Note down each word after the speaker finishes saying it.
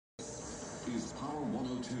is Power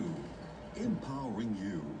 102, empowering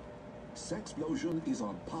you. Sexplosion is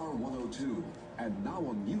on Power 102, and now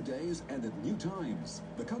on new days and at new times.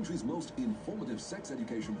 The country's most informative sex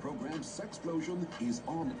education program, Sexplosion, is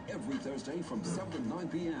on every Thursday from 7 to 9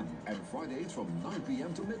 p.m. and Fridays from 9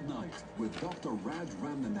 p.m. to midnight with Dr. Raj,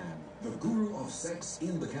 the guru of sex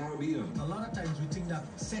in the Caribbean. A lot of times we think that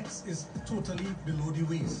sex is totally below the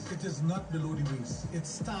waist. It is not below the waist. It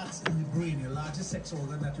starts in the brain. Your largest sex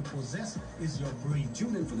organ that you possess is your brain.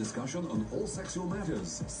 Tune in for discussion on all sexual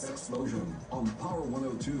matters. Sexplosion on Power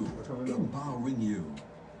 102, empowering you.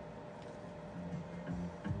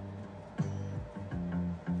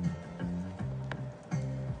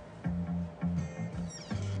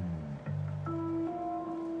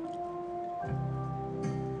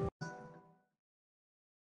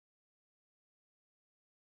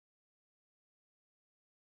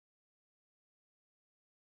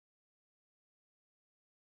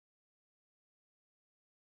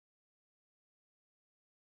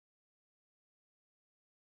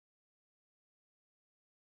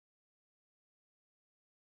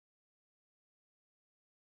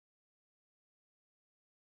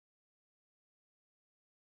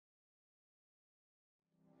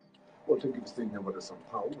 Well, thank you for staying here with us on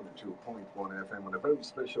Power 102.1 FM and a very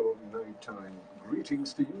special nighttime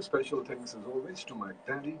greetings to you. Special thanks as always to my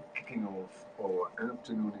daddy, kicking off our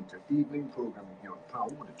afternoon into evening programming here on Power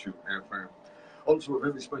 102 FM. Also, a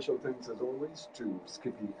very special thanks as always to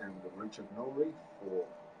Skippy and Richard Norrie for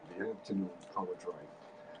the afternoon power drive.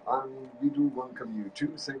 And we do welcome you to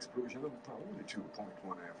Sexplosion on Power 102.1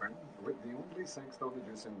 FM with the only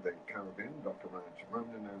sexologist in the Caribbean, Dr. Raj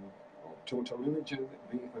of Total Religion,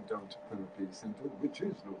 the Adult Therapy Center, which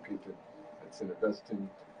is located at St. Augustine,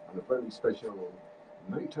 and a very special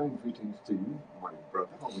nighttime greetings to you, my brother.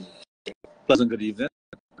 How are you? Pleasant good evening.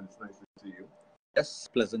 It's nice to see you. Yes,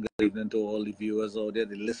 pleasant good evening to all the viewers out there,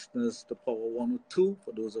 the listeners to Power 102.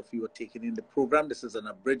 For those of you who are taking in the program, this is an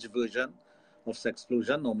abridged version of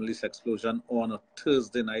Sexplosion. Normally, Sexplosion on a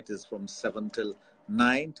Thursday night is from 7 till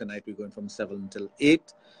 9. Tonight, we're going from 7 till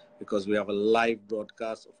 8. Because we have a live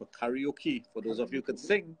broadcast of a karaoke. For those of you who can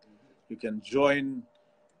sing, you can join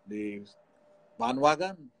the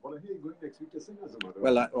bandwagon. Well, I hear you going next week to sing as a matter.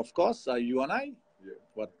 Well, of course, you and I. Yeah.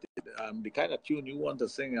 But the kind of tune you want to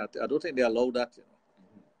sing, I don't think they allow that.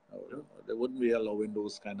 They wouldn't be allowing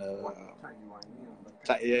those kind of.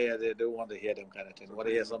 Yeah, they don't want to hear them kind of thing. Want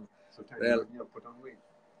to hear some. So well, put on weight.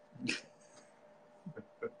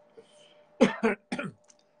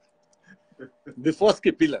 Before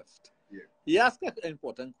Skippy left, yeah, he asked an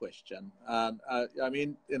important question, and I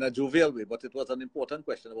mean in a jovial way, but it was an important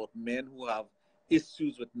question about men who have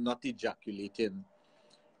issues with not ejaculating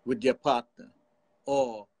with their partner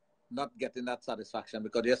or not getting that satisfaction,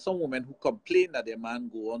 because there are some women who complain that their man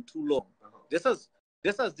go on too long. Just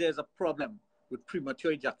as there's a problem with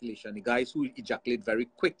premature ejaculation, the guys who ejaculate very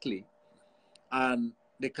quickly and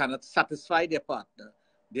they cannot satisfy their partner.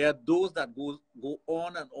 There are those that go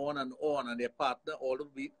on and on and on, and their partner,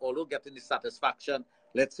 although getting the satisfaction,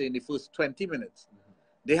 let's say in the first 20 minutes,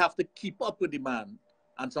 they have to keep up with the man,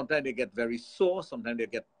 and sometimes they get very sore, sometimes they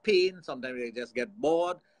get pain, sometimes they just get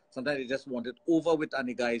bored, sometimes they just want it over with, and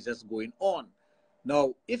the guy is just going on.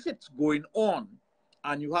 Now, if it's going on,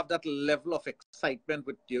 and you have that level of excitement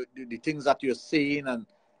with the things that you're saying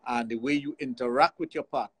and the way you interact with your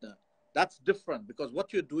partner, that's different, because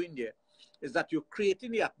what you're doing there is that you're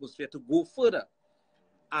creating the atmosphere to go further.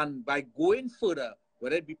 And by going further,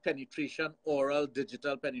 whether it be penetration, oral,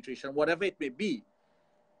 digital penetration, whatever it may be,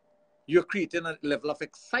 you're creating a level of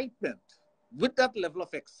excitement. With that level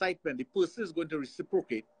of excitement, the person is going to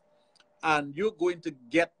reciprocate, and you're going to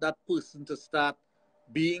get that person to start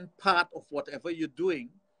being part of whatever you're doing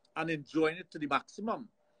and enjoying it to the maximum.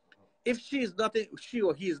 If she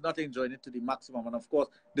or he is not enjoying it to the maximum, and of course,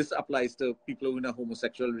 this applies to people in a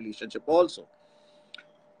homosexual relationship also.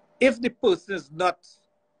 If the person is not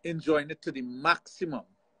enjoying it to the maximum,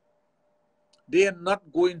 they are not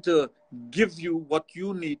going to give you what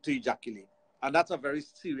you need to ejaculate. And that's a very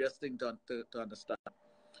serious thing to understand.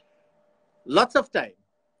 Lots of time,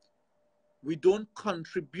 we don't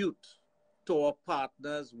contribute to our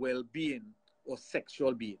partner's well-being or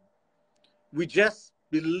sexual being. We just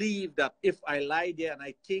believe that if I lie there and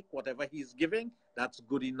I take whatever he's giving, that's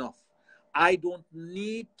good enough. I don't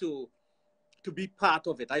need to be part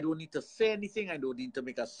of it. I don't need to say anything. I don't need to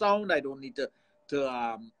make a sound. I don't need to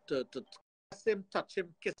press him, touch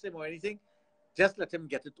him, kiss him or anything. Just let him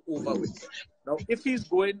get it over with. Now, if he's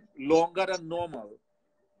going longer than normal,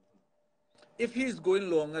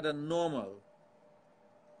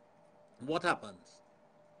 what happens?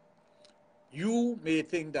 You may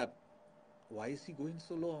think that, why is he going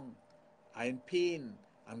so long? I'm in pain.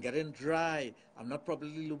 I'm getting dry. I'm not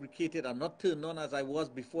properly lubricated. I'm not turned on as I was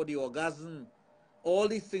before the orgasm. All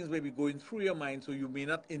these things may be going through your mind, so you may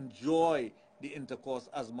not enjoy the intercourse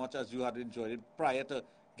as much as you had enjoyed it prior to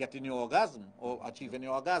getting your orgasm or achieving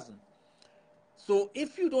your orgasm. So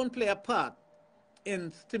if you don't play a part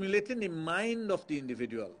in stimulating the mind of the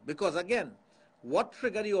individual, because again, what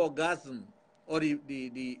triggers the orgasm or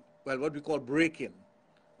what we call breaking,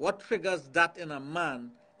 what triggers that in a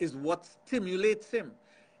man is what stimulates him.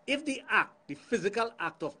 If the act, the physical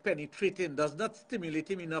act of penetrating does not stimulate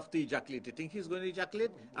him enough to ejaculate, you think he's going to ejaculate?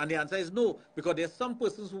 And the answer is no, because there's some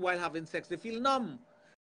persons who while having sex, they feel numb.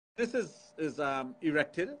 This is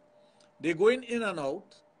erected, they're going in and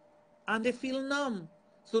out, and they feel numb.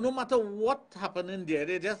 So no matter what happened in there,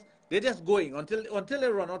 they're just going until they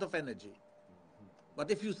run out of energy. But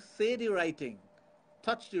if you say the right thing,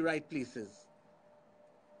 touch the right places,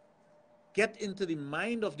 get into the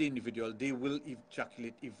mind of the individual, they will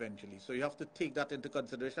ejaculate eventually. So you have to take that into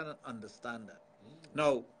consideration and understand that.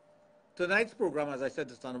 Now, tonight's program, as I said,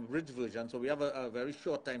 is an abridged version, so we have a very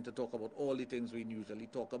short time to talk about all the things we usually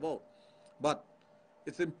talk about. But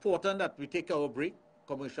it's important that we take our break,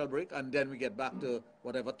 commercial break, and then we get back to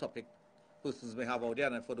whatever topic persons may have out there.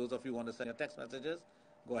 And for those of you who want to send your text messages,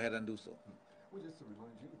 go ahead and do so. Well, just to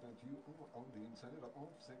remind you that you are on the inside of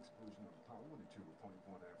Sexplosion on Power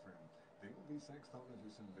 102.1 FM. The only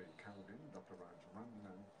sexologist in the Caribbean, Dr. Raj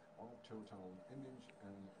of Total Image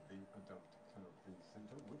and the Adult Therapy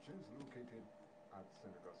Center, which is located at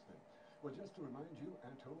St. Augustine. Well, just to remind you,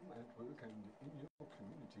 at home, at work, and in your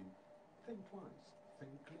community, think twice.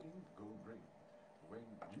 Think clean, go green. When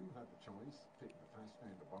you have the choice, pick the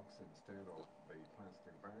fastener in the box instead of the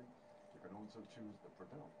plastic bag. You can also choose the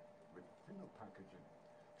product with thinner packaging.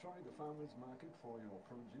 Try the farmer's market for your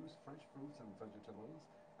produce, fresh fruits and vegetables,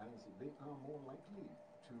 as they are more likely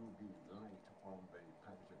to be light on the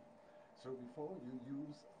packaging. So before you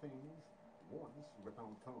use things once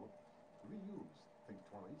without thought, reuse. Think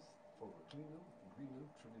twice for a cleaner, greener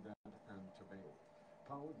Trinidad and Tobago.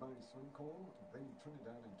 Powered by Swincall, the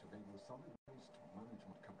Trinidad and Tobago Solid Waste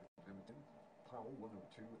Management Company Limited, Power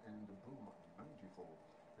 102 and Boom 94.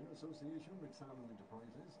 In association with Salon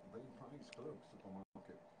Enterprises, the Price Club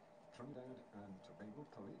Supermarket, Trinidad and Tobago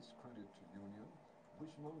Police Credit Union,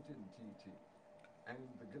 Wish Mountain TT, and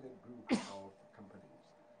the Gillett Group of companies.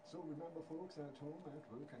 So remember, folks, at home, at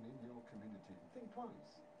work, and in your community, think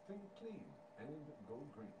twice, think clean, and go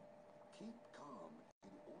green. Keep calm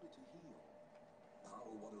in order to heal.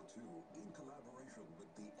 Power 102, in collaboration with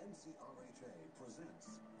the NCRHA, presents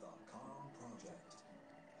The Calm Project,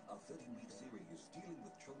 a 30-week series dealing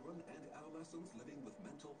with children and adolescents living with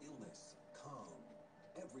mental illness. Calm.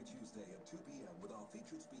 Every Tuesday at 2 p.m. with our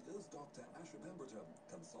featured speakers, Dr. Asha Pemberton,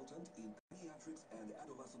 consultant in pediatrics and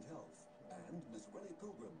adolescent health, and Ms. Renee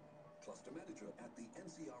Pilgrim, cluster manager at the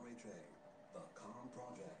NCRHA. The Calm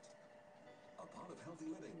Project. A part of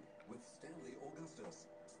Healthy Living with Stanley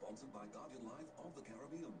Augustus, sponsored by Guardian Life of the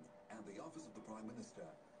Caribbean and the Office of the Prime Minister.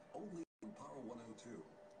 Only in Power 102.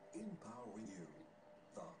 Empowering you.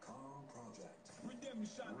 The Calm Project.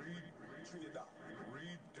 Redemption. Trinidad.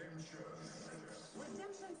 Redemption.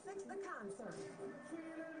 Redemption 6, the concert.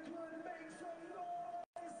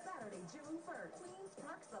 Saturday, June 1st, Queens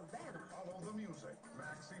Park, Savannah. Follow the music.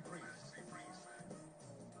 Maxi Priest.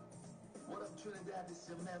 What up, Trinidad? It's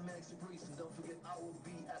your man, Maxi Priest. And don't forget, I will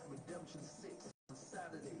be at Redemption 6 on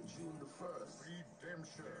Saturday, June the 1st.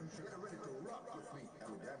 Redemption. Get ready to rock with me at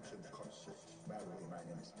Redemption concert. By the way, my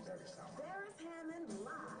name is Barry Sound. Barris Hammond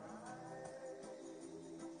live.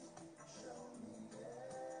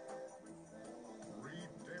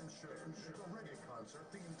 Redemption. It's a reggae concert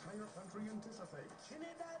the entire country anticipates.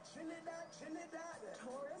 Trinidad.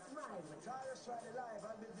 Taurus Riley. Tyrus Riley live,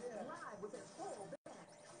 I'll be there. Live with his full band.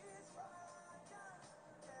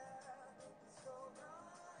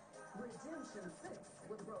 Redemption 6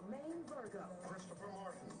 with Romaine Virgo. Christopher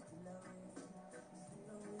Martin.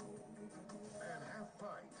 And Half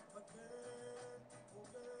Pint.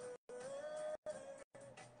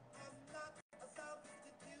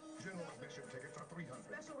 General admission tickets are $300.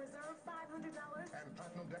 Special reserve $500. And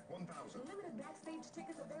Platinum Deck $1,000. Limited backstage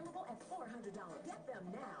tickets available at $400. Get them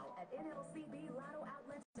now at NLCB Lotto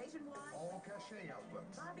outlets nationwide. All cachet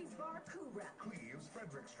outlets. Bobby's Bar, Kubra. Cleves,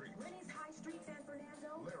 Frederick Street. Rennie's High Street, San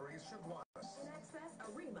Fernando. Larry's Chaguanas. And Access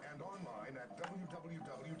Arima. And online at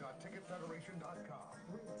www.ticketfederation.com.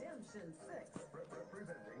 Redemption 6.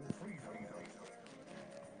 Representing freedom.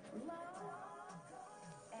 Love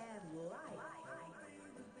and life.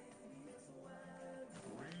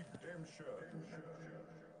 Redemption.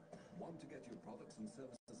 Want to get your products and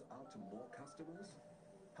services out to more customers? customers?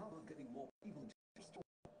 How about getting more people to your store?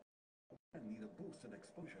 And need a boost in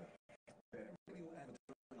exposure? Radio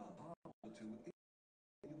advertising on Power 2 is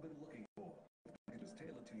what you've been looking for. It is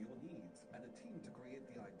tailored to your needs and a team to create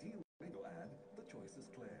the ideal radio ad. The choice is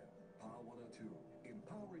clear. Power 102,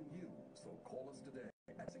 empowering you. So call us today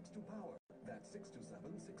at 62 Power. That's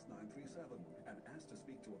 627-6937 and ask to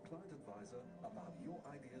speak to a client advisor about your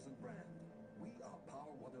ideas and brand. We are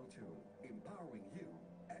Power 102, empowering you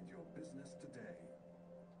and your business today.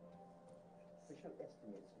 Official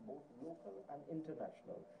estimates, both local and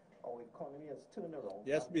international, our economy has turned around.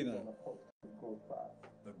 Yes, Bina. On a positive growth path.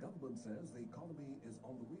 The government says the economy is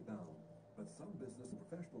on the rebound, but some business and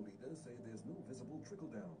professional leaders say there's no visible trickle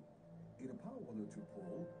down. In a Power 102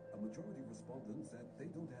 poll, a majority of respondents said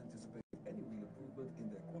they don't anticipate any real improvement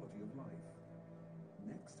in their quality of life.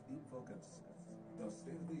 Next in focus, the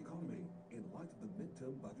state of the economy in light of the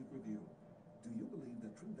midterm budget review. Do you believe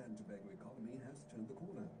the Trinidad and Tobago economy has turned the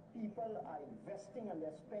corner? People are investing and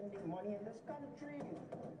they're spending money in this country.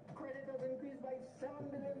 Credit has increased by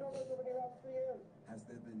 $7 billion over the last 3 years. Has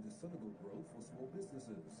there been discernible growth for small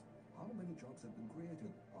businesses? How many jobs have been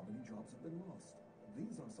created? How many jobs have been lost?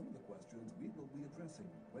 These are some of the questions we will be addressing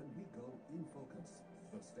when we go in focus.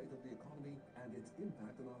 The state of the economy and its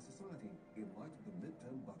impact on our society in light of the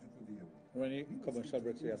midterm budget review. Many We will commercial speak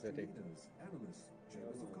breaks to we have to industry take. leaders, analysts,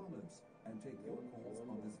 chambers of commerce, and take your calls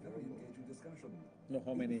on this very engaging discussion. No,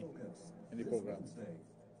 how many In focus in the this program? Wednesday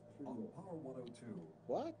on Power 102.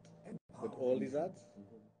 What? With Empowering all these you. ads?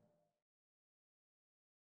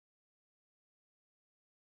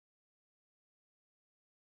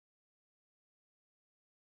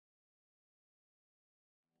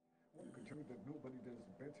 Want to continue that nobody does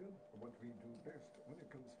better what we do best when it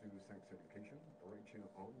comes to sex education? Right here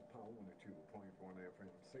on Power 102.1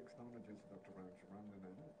 FM. Sexologist Dr. Raj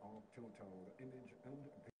of Total Image and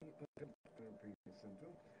the Therapy Center,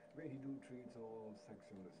 where he do treats all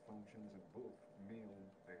sexual dysfunctions in both male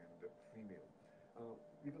and female.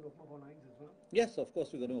 You can open up our lines as well? Yes, of course,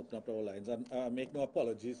 we're going to open up our lines. And make no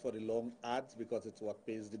apologies for the long ads because it's what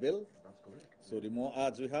pays the bill. That's correct. So the more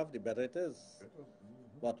ads we have, the better it is. Better.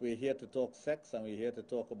 But we're here to talk sex and we're here to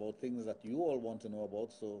talk about things that you all want to know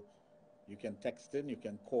about. So you can text in, you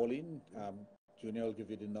can call in. Junior will give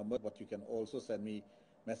you the number, but you can also send me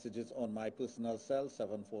messages on my personal cell,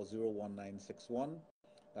 740-1961.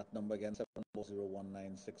 That number again,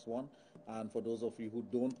 740-1961. And for those of you who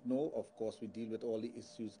don't know, of course, we deal with all the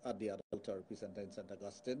issues at the Adult Therapy Center in St.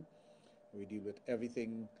 Augustine. We deal with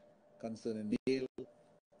everything concerning male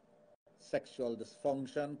sexual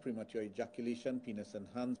dysfunction, premature ejaculation, penis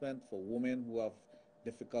enhancement for women who have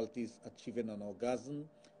difficulties achieving an orgasm,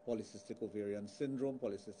 polycystic ovarian syndrome,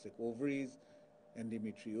 polycystic ovaries,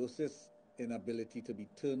 endometriosis, inability to be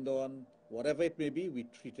turned on, whatever it may be, we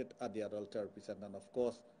treat it at the Adult Therapy Center. And of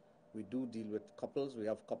course, we do deal with couples. We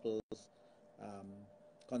have couples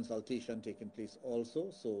consultation taking place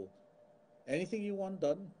also. So anything you want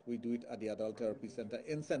done, we do it at the Adult Therapy Center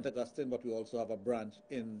in St. Augustine, but we also have a branch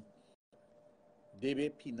in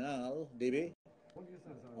Debe, Pinal, Debe,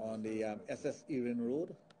 on the SS Erin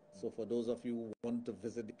Road. So for those of you who want to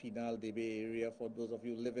visit the Pinal, Debe area, for those of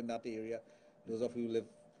you who live in that area, those of you who live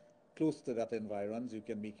close to that environs, you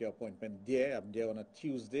can make your appointment there. I'm there on a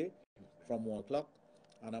Tuesday from 1 o'clock.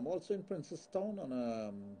 And I'm also in Princestown on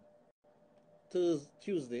a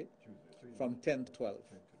Tuesday from 10 to 12.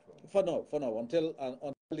 For now, until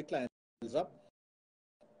the client is up,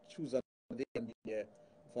 choose a day and be there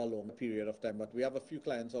for a long period of time. But we have a few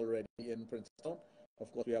clients already in Princeton.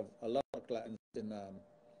 Of course, we have a lot of clients in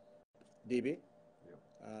DB.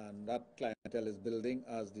 And that clientele is building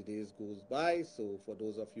as the days goes by. So for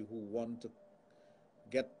those of you who want to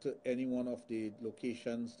get to any one of the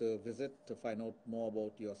locations to visit to find out more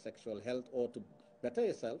about your sexual health or to better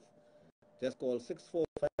yourself, just call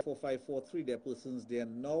 645-4543. There are persons there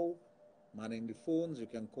now manning the phones. You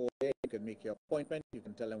can call there, you can make your appointment, you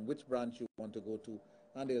can tell them which branch you want to go to,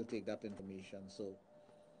 and they'll take that information. So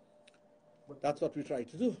that's what we try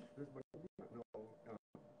to do.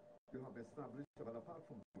 You have established, but apart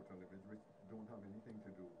from Total Image, which don't have anything to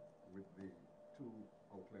do with the two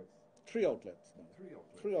outlets. Three outlets now.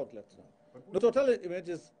 Three outlets now. The Total Image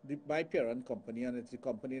is my parent company, and it's the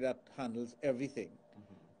company that handles everything.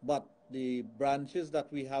 But the branches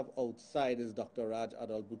that we have outside is Dr. Raj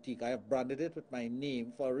Adult Boutique. I have branded it with my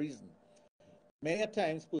name for a reason. Many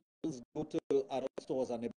times persons go to adult stores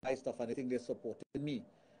and they buy stuff and they think they're supporting me.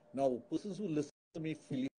 Now, persons who listen to me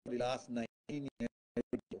freely for the last 19 years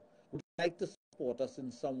would like to support us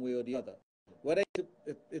in some way or the other. Whether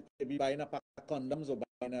it may be buying a pack of condoms or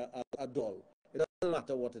buying a doll, it doesn't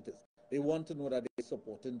matter what it is. They want to know that they're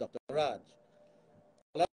supporting Dr. Raj.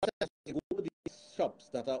 a lot of times they go to these shops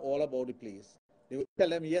that are all about the place. They will tell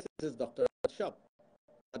them, yes, this is Dr. Raj's shop.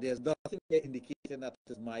 But there's nothing there indicating that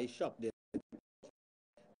it is my shop. There's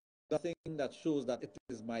nothing that shows that it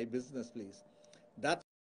is my business place. That's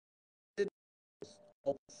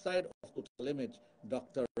outside of Total Image,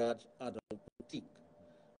 Dr. Raj Adult Boutique.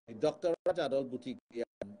 The Dr. Raj Adult Boutique,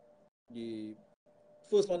 the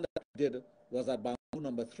first one that we did was at Bamboo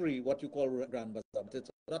number 3, what you call Grand Bazaar. But it's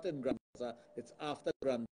not in Grand Bazaar, it's after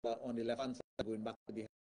Grand Bazaar on the left-hand side going back to the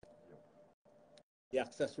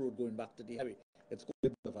access road going back to the highway. It's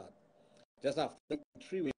called Boulevard. Just after the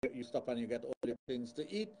 3, you stop and you get all your things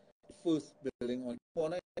to eat. The first building on the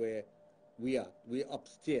corner where we are. We're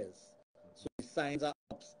upstairs. So the signs are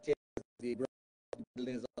upstairs, the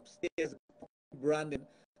building is upstairs, branding,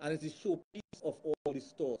 and it's a showpiece of all the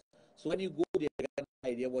stores. So when you go there, you get an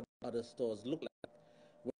idea what other stores look like.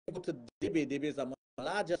 When you go to DB is a much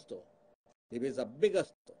larger store. DB is a bigger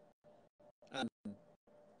store. And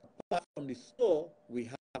apart from the store, we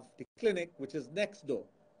have the clinic, which is next door.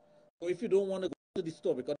 So if you don't want to go to the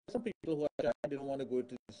store, because some people who are shy, they don't want to go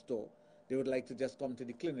to the store, they would like to just come to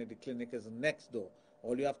the clinic. The clinic is next door.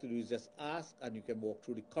 All you have to do is just ask, and you can walk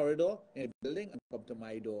through the corridor in the building and come to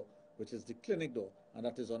my door, which is the clinic door, and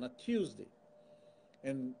that is on a Tuesday.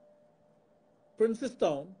 In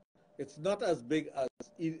Princestown, it's not as big as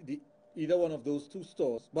either one of those two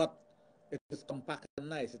stores, but it is compact and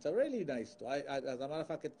nice. It's a really nice store. As a matter of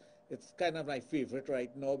fact, it's kind of my favorite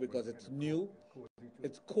right now because it's new.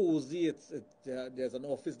 It's cozy. There's an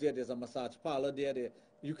office there. There's a massage parlor there.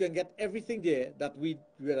 You can get everything there that we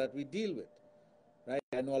deal with. Right?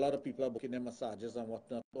 I know a lot of people are booking their massages and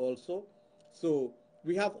whatnot also. So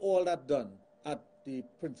we have all that done at the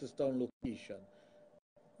Princestown location.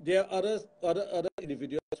 There are other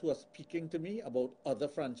individuals who are speaking to me about other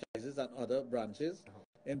franchises and other branches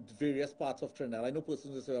in various parts of Trinidad. I know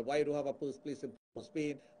persons who say, why you don't have a place in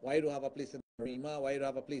Spain? Why you don't have a place in Rima? Why you don't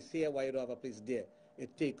have a place here? Why you don't have a place there?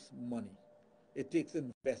 It takes money. It takes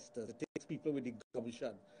investors. It takes people with the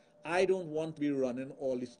gumption. I don't want to be running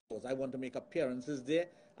all the stores. I want to make appearances there.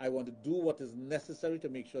 I want to do what is necessary to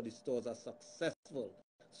make sure the stores are successful.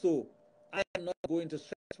 So I am not going to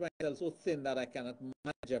stretch myself so thin that I cannot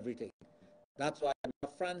manage everything. That's why I'm a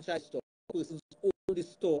franchise store. Persons own the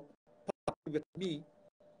store, partner with me,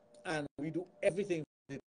 and we do everything.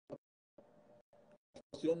 You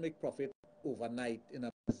don't make profit overnight in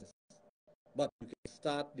a business, but you can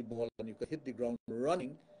start the ball and you can hit the ground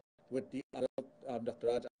running with the Dr.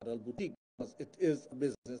 Raj Adult Boutique, because it is a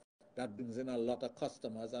business that brings in a lot of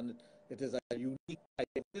customers, and it is a unique type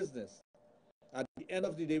of business. At the end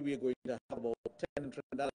of the day, we are going to have about 10 in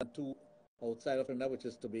Trinidad and 2 outside of Trinidad, which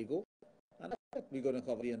is Tobago, and we're going to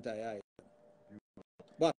cover the entire island.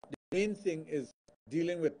 But the main thing is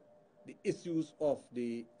dealing with the issues of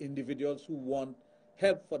the individuals who want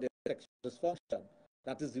help for their sexual dysfunction.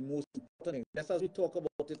 That is the most important thing. Just as we talk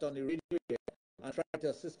about it on the radio and try to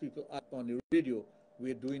assist people on the radio,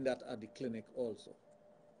 we're doing that at the clinic also.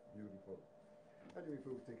 Beautiful. Anyway,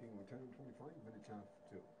 folks, taking our time, 25 minutes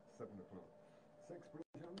after 7 o'clock.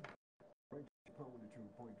 Sexplosion, right to power the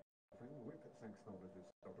 2.5 with Sexologist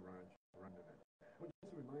Dr. Raj Randavan. Well, just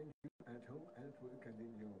to remind you, at home, at work, and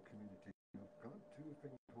in your community, you've got to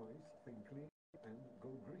think twice, think clean, and go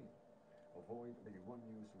green. Avoid the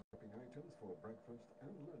one-use wrapping items for breakfast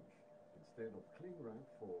and lunch. Instead of cling wrap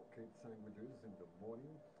for kids' sandwiches in the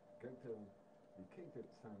morning, get the catered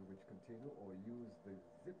sandwich container or use the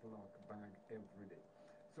Ziploc bag every day.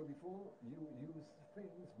 So before you use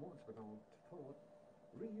things once without thought,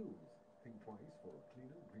 reuse. Think twice for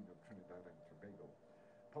cleaner, greener Trinidad and Tobago.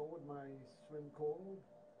 Powered by Swim Call,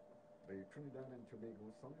 the Trinidad and Tobago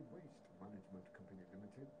Solid Waste Management Company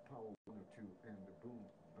Limited, Power 102 and Boom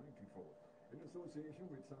 94. In association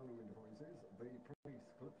with Salu Enterprises, the Price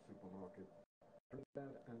Club Supermarket,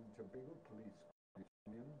 Trinidad and Tobago Police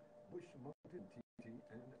Union, Bush Mountain TT,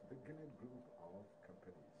 and the Gillett Group of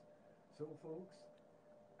companies. So folks,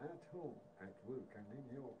 at home, at work, and in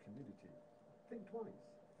your community, think twice,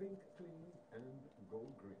 think clean, and go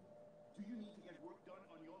green. Do you need to get work done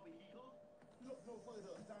on your vehicle? Look no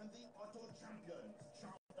further than the Auto Champions.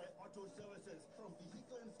 Champlain Auto Services. From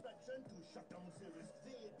vehicle inspection to shutdown service,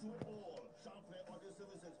 they do it all. Champlain Auto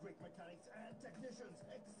Services, great mechanics and technicians,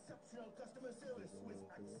 exceptional customer service with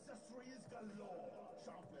accessories galore.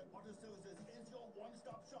 Champlain Auto Services is your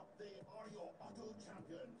one-stop shop. They are your auto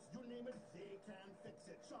champions. You name it, they can fix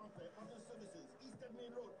it. Champlain Auto Services, Eastern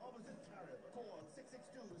Main Road, opposite Carib. Call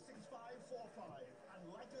 662-6545 and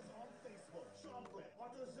like us on Facebook. Champlain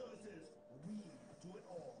Auto Services, we do it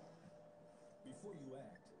all. Before you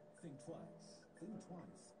act, think twice. Think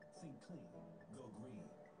twice. Think clean, go green.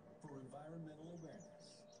 For environmental awareness.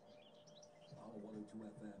 Power 102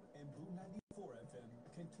 FM And Blue 94 FM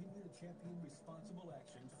continue to champion responsible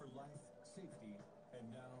actions for life, safety, and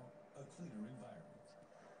now a cleaner environment.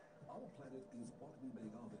 Our planet is what we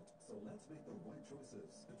make of it, so let's make the right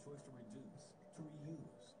choices. The choice to reduce, to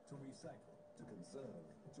reuse, to recycle, To conserve,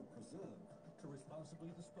 to preserve, to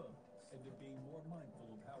responsibly dispose, and to being more mindful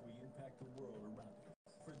of how we impact the world around us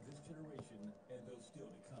for this generation and those still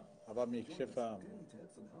to come. Have a makeshift daily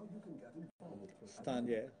tips on how you can get involved stand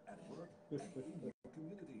here. at work and in your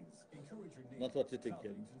communities. Encourage your Not neighbors, what you're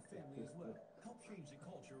thinking. colleagues, and family as well. Help change the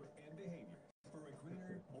culture and behavior for a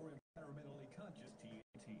greener, more environmentally conscious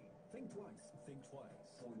TNT. Think twice Think twice.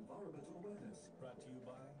 for environmental awareness. Brought to you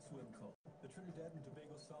by Swimco, the Trinidad and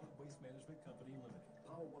Tobago Solid Waste Management Company Limited.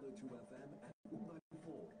 Power 102 FM and Boom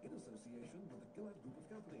 94 in association with the Gillette Group of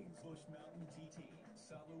Companies. Bush Mountain TT,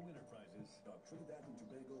 Salo Enterprises, The Trinidad and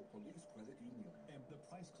Tobago Police Credit Union. and the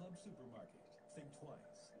Price Club Supermarket. Think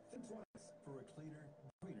twice Think twice. for a cleaner,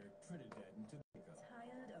 greener Trinidad and Tobago.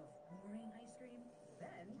 Tired of boring ice cream?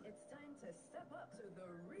 Then it's time to step up to the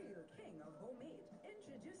real king of homemade.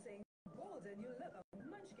 Introducing bold and new look of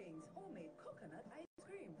Munchkins homemade coconut ice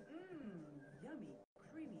cream. Yummy,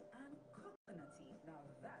 creamy, and coconutty. Now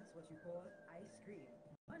that's what you call ice cream.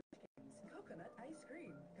 Munchkins coconut ice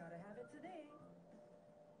cream. Gotta have it today.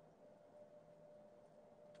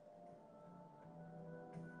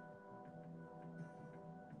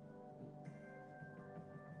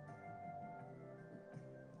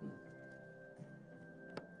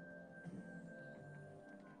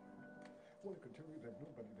 Well, I can tell you that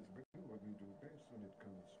nobody is bringing what we do best when it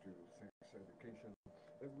comes to sex education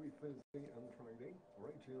every Thursday and Friday,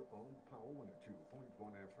 right here on Power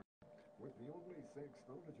 102.1 FM, with the only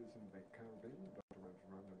sexologist in the Caribbean, Dr.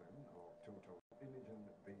 Raj of Total Imaging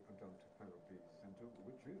the Adult Therapy Center,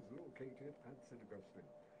 which is located at St. Augustine.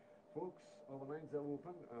 Folks, our lines are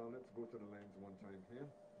open. Let's go to the lines one time here.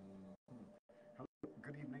 Hello,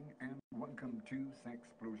 good evening, and welcome to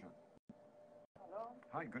Sexplosion. Hello.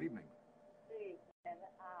 Hi, good evening. And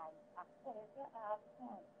I wanted to ask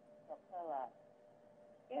Dr. Raj,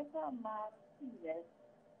 if a man penis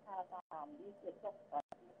has this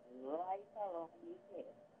right along his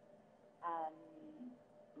head, and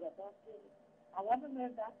let us say, I want to know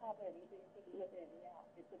if that has anything to do with any,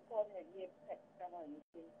 if it cause any infection or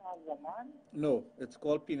anything for a woman. No, it's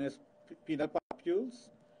called penile papules.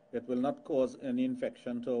 It will not cause any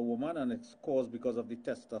infection to a woman, and it's caused because of the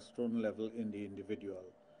testosterone level in the individual.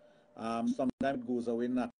 Sometimes it goes away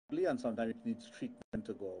naturally, and sometimes it needs treatment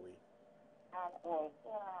to go away. And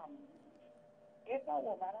also, if a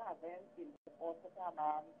woman hasn't been supposed to come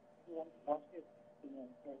and don't wash his penis,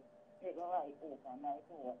 take a right overnight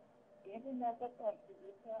or even that to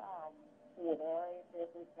contribute to odor in the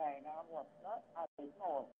vagina and whatnot, I don't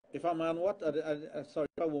know. If a man what? Sorry,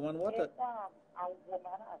 if a woman what? If a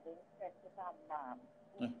woman hasn't sex with a man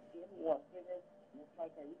who's been washing his penis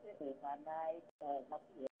like I say overnight or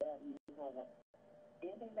whatever,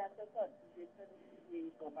 anything that to contribute to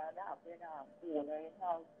the woman having odor in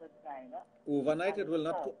her vagina.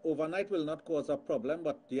 Overnight will not cause a problem,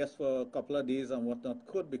 but yes, for a couple of days and whatnot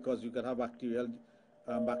could, because you could have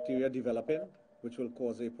bacteria developing, which will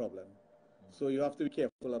cause a problem. So you have to be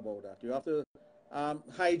careful about that. You have to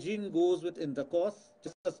hygiene goes with intercourse,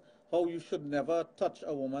 just as how you should never touch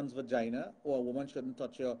a woman's vagina, or a woman shouldn't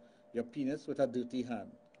touch your penis with a dirty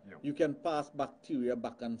hand. Yeah. You can pass bacteria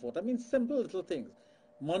back and forth. I mean, simple little things.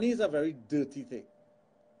 Money is a very dirty thing,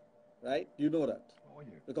 right? You know that. Oh,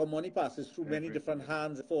 yeah. Because money passes through many different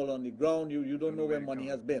hands, it fall on the ground, you don't know where money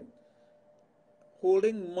has been.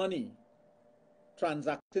 Holding money,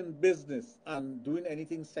 transacting business, and doing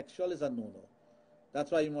anything sexual is a no-no.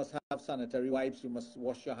 That's why you must have sanitary wipes, you must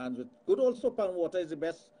wash your hands with good old soap and water is the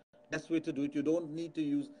best way to do it. You don't need to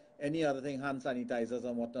use any other thing, hand sanitizers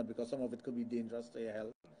and whatnot, because some of it could be dangerous to your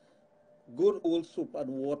health. Good old soap and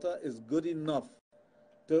water is good enough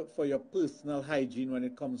for your personal hygiene when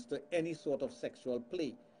it comes to any sort of sexual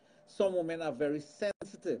play. Some women are very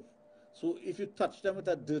sensitive. So if you touch them with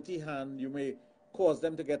a dirty hand, you may cause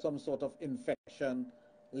them to get some sort of infection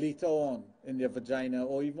later on in their vagina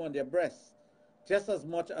or even on their breasts. Just as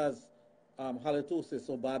much as halitosis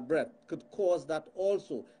or bad breath could cause that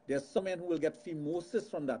also. There's some men who will get phimosis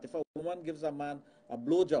from that. If a woman gives a man a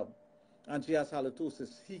blowjob and she has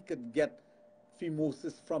halitosis, he could get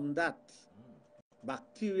phimosis from that.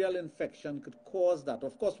 Bacterial infection could cause that.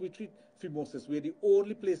 Of course, we treat phimosis. We're the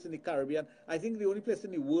only place in the Caribbean, I think the only place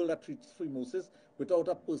in the world that treats phimosis without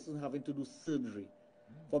a person having to do surgery.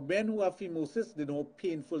 For men who have phimosis, they know how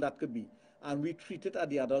painful that could be. And we treat it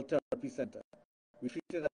at the Adult Therapy Center. We treat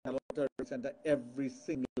it at the monitoring center every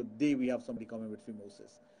single day. We have somebody coming with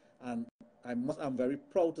phimosis. And I'm very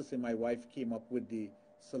proud to say my wife came up with the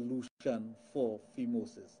solution for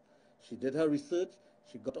phimosis. She did her research.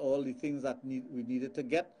 She got all the things that we needed to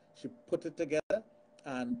get. She put it together,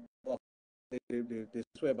 and they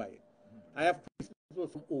swear by it. I have people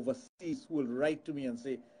from overseas who will write to me and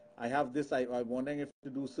say, I have this, I'm wondering if to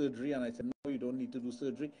do surgery. And I said, no, you don't need to do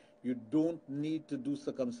surgery. You don't need to do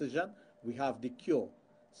circumcision. We have the cure.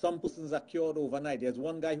 Some persons are cured overnight. There's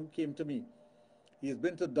one guy who came to me. He has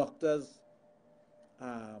been to doctors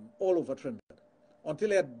all over Trinidad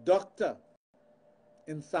until a doctor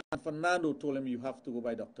in San Fernando told him, you have to go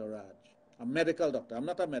by Dr. Raj, a medical doctor. I'm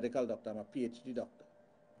not a medical doctor. I'm a PhD doctor.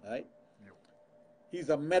 Right? Yep. He's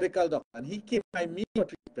a medical doctor. And he came by me for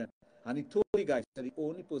treatment. And he told the guy that the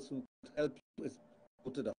only person who could help you is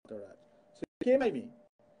go to Dr. Raj. So he came by me.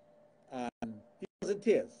 And he was in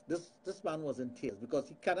tears. This man was in tears because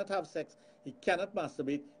he cannot have sex, he cannot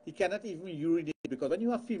masturbate, he cannot even urinate, because when you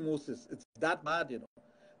have phimosis, it's that bad, you know.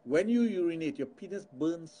 When you urinate, your penis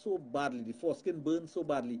burns so badly, the foreskin burns so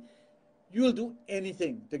badly, you will do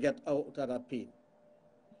anything to get out of that pain.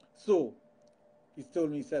 So he told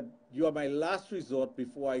me, he said, you are my last resort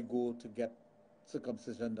before I go to get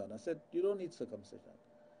circumcision done. I said, you don't need circumcision.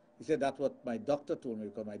 He said, that's what my doctor told me,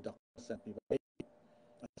 because my doctor sent me by.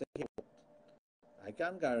 I said, hey, I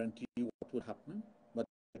can't guarantee you what will happen, but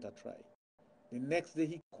let us try. The next day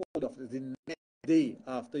he called off, the next day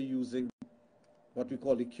after using what we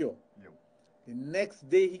call the cure. Yep. The next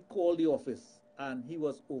day he called the office and he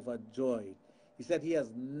was overjoyed. He said he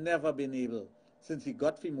has never been able, since he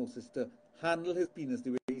got phimosis, to handle his penis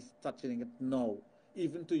the way he's touching it now,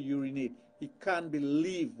 even to urinate. He can't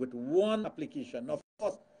believe with one application. Now, of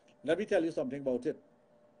course, let me tell you something about it.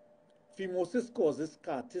 Phimosis causes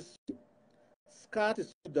scar tissue. Scar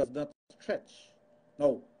tissue does not stretch.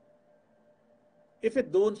 Now, if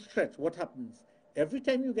it don't stretch, what happens? Every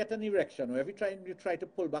time you get an erection or every time you try to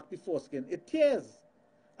pull back the foreskin, it tears.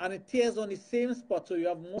 And it tears on the same spot, so you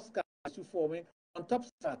have more scar tissue forming on top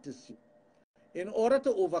of scar tissue. In order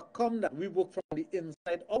to overcome that, we work from the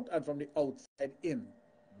inside out and from the outside in.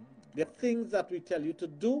 There are things that we tell you to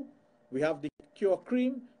do. We have the cure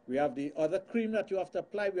cream. We have the other cream that you have to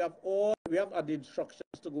apply. We have the instructions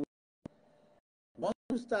to go. Once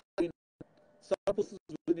you start doing, some persons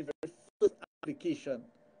within the very first application,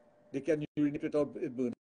 they can urinate without it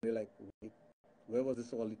burning. They're like, wait, where was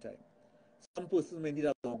this all the time? Some persons may need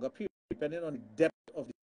a longer period, depending on the depth of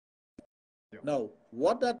the. Yep. Now,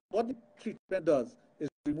 what the treatment does is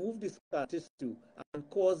remove the scar tissue and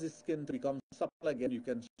cause the skin to become supple again. You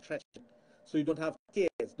can stretch it, so you don't have tears.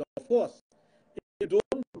 Now, of course, if you don't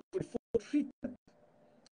do the full treatment, it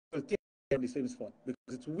will tear on the same spot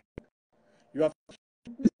because it's weak. You have to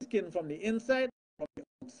treat the skin from the inside, from the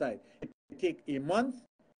outside. It will take a month,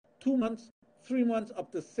 2 months, 3 months,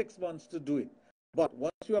 up to 6 months to do it. But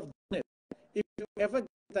once you have done it, if you ever get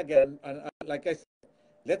it again, and like I said,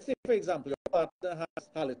 let's say, for example, your partner has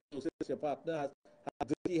halitosis, your partner has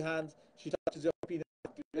dirty hands, she touches your penis,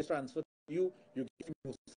 it's transferred to you, you give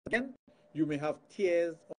phimosis again, you may have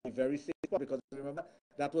tears on the very same spot, because remember,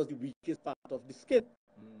 that was the weakest part of the skin.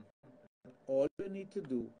 All you need to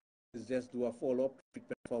do is just do a follow-up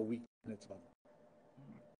treatment for a week and it's gone.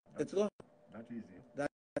 It's gone. That's easy. That's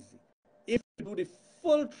easy. If you do the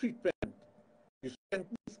full treatment, you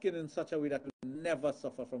strengthen the skin in such a way that you will never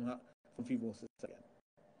suffer from phimosis again.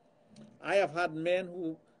 I have had men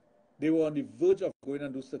who, they were on the verge of going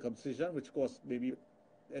and do circumcision, which cost maybe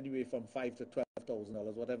anywhere from $5,000 to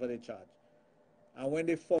 $12,000, whatever they charge. And when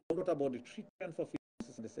they found out about the treatment for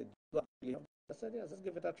phimosis, they said, I said, yes, let's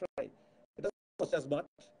give it a try. It doesn't cost as much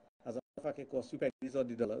as a matter of fact, it costs you pennies on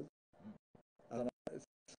the dollars.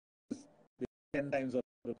 It's 10 times what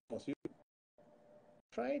it costs you.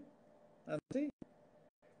 Try it and see.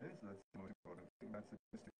 Yes, that's the most important thing. That's the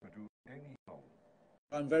best you can do anyhow.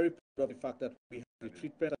 I'm very proud of the fact that we have the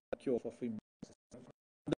treatment and cure for phimosis.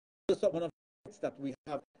 This is one of the things that we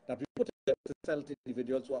have, that we put to sell to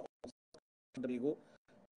individuals who are outside the go,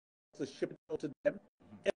 to ship it out to them.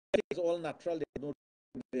 Everything is all natural.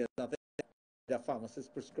 There's nothing. Their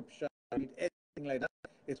pharmacist prescription, anything like that.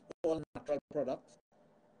 It's all natural products.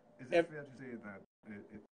 Is it fair to say that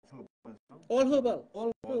it's herbal? All herbal.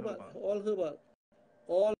 All herbal. All herbal.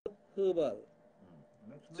 All herbal.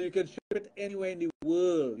 So you can ship it anywhere in the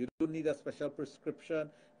world. You don't need a special prescription.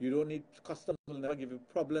 You don't need, customs will never give you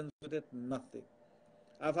problems with it, nothing.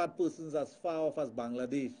 I've had persons as far off as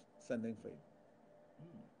Bangladesh sending for it.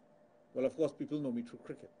 Well, of course, people know me through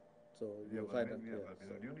cricket. So you'll find that.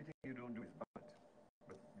 So the only thing you don't do is bat.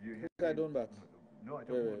 But I don't bat. No, I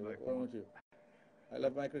don't bat. Why don't you? I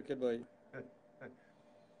love my cricket boy.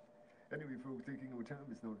 Anyway, folks, taking our time,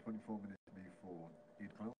 it's now 24 minutes before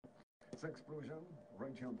 8 o'clock. Sexplosion,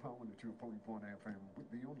 right here on Power 2.1 FM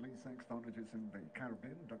with the only sexologist in the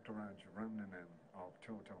Caribbean, Dr. Raj of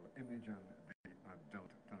Total Image and the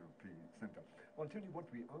Adult Therapy Center. I'll tell you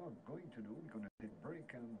what we are going to do. We're going to take a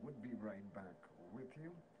break and we'll be right back with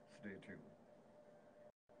you. Stay tuned.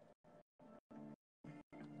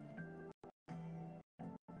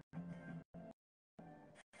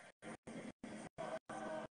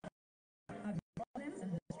 Have problems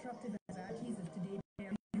and destructive anxieties of today?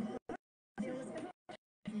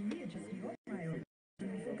 Readjust your priorities.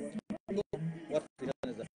 Focus No, what vision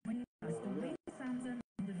is that? when you ask the way Samson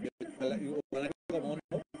and the vision of Well, you when I come on,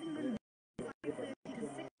 no? 5:30 to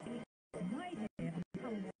 6 8 right here on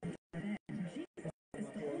Power 107. Jesus is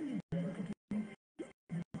the only one who can do the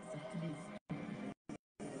next of today's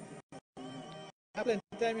Have plenty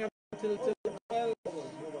of time. You have till 12.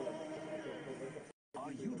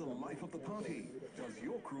 Are you the life of the party? Does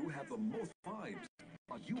your crew have the most vibes?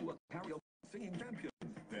 Are you a karaoke singing champion?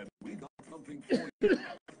 Then we got something for you.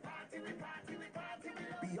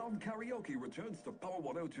 Beyond Karaoke returns to Power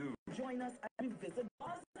 102. Join us as we visit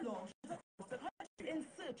bars and lounges across the country in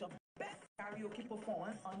search of best karaoke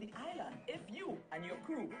performance on the island. If you and your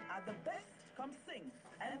crew are the best, come sing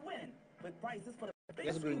and win with prizes for the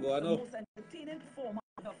Yes, best Gringo, crew, I the know. most entertaining performer,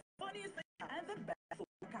 the funniest singer, and the best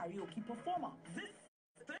karaoke performer. This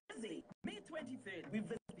Thursday, May 23rd, we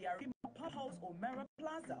visit the Arima Powerhouse O'Mara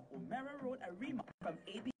Plaza, O'Mara Road, Arima, from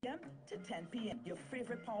 8 p.m. to 10 p.m. Your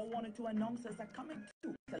favorite Power 102 announcers are coming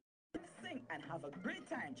too. So let's sing and have a great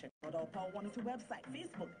time. Check out our Power 102 website,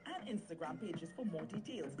 Facebook, and Instagram pages for more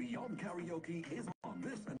details. Beyond Karaoke is on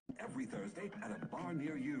this and every Thursday at a bar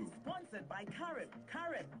near you. Sponsored by Carib.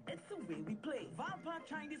 Carib, it's the way we play. Valpark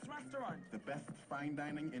Chinese Restaurant. The best fine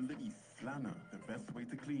dining in the East. Lana, the best way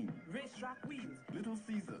to clean. Racetrack Wheels. Little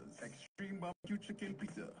Caesars, Extreme Barbecue Chicken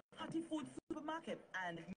Pizza. Hearty Food Supermarket.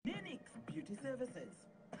 And Ninix Beauty Services.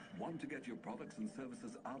 Want to get your products and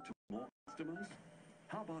services out to more customers?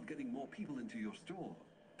 How about getting more people into your store?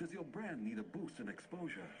 Does your brand need a boost in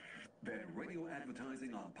exposure? Then radio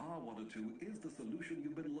advertising on Power 102 is the solution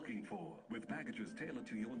you've been looking for. With packages tailored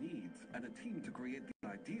to your needs and a team to create the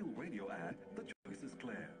ideal radio ad, the choice is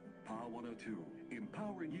clear. Power 102,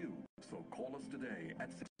 empowering you. So call us today at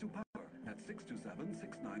 62-POWER at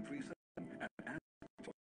 627-6937 and ask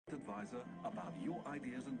your advisor about your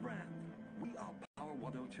ideas and brand. We are Power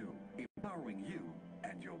 102, empowering you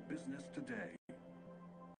and your business today.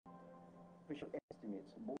 Official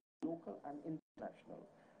estimates, both local and international,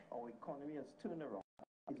 our economy has turned around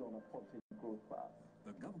and is on a positive growth path.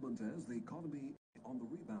 The government says the economy is on the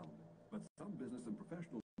rebound, but some business and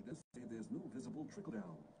professional leaders say there's no visible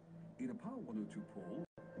trickle-down. In a Power 102 poll,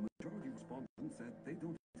 the majority of respondents said they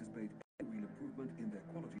don't anticipate any real improvement in their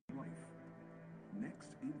quality of life.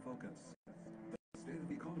 Next in focus, the state of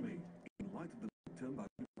the economy in light of the midterm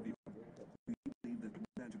budget review. We believe that the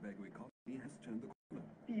Trinidad and Tobago economy has turned the corner.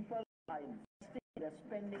 People are investing, they're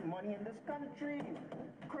spending money in this country.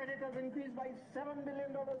 Credit has increased by $7 billion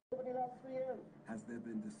over the last 3 years. Has there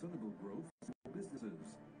been discernible growth in businesses?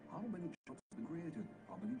 How many jobs have been created?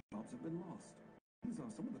 How many jobs have been lost? These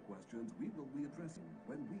are some of the questions we will be addressing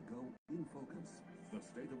when we go in focus. The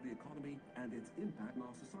state of the economy and its impact on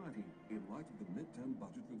our society in light of the midterm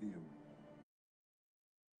budget review.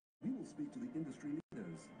 We will speak to the industry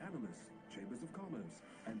leaders, analysts, chambers of commerce,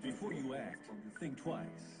 and Before you act, think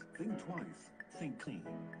twice. Think twice. Think clean.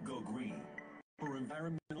 Go green. For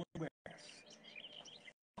environmental awareness.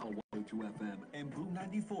 Power 102 FM And Boom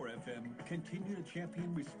 94 FM continue to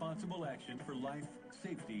champion responsible action for life,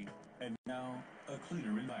 safety, and now a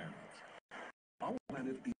cleaner environment. Our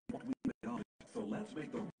planet is what we make of it, so let's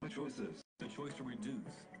make the right choices. The choice to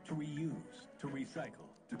reduce, to reuse, to recycle,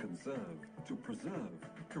 To conserve, to preserve,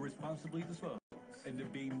 to responsibly dispose, and to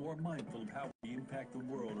be more mindful of how we impact the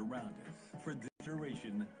world around us for this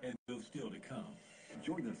generation and those still to come.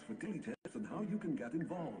 Join us for daily tips on how you can get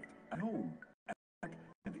involved at home, at work,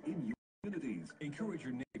 and in your communities. Encourage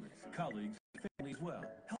your neighbors, colleagues, and families well.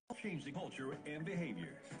 Help change the culture and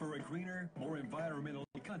behaviors for a greener, more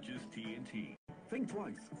environmentally conscious TNT. Think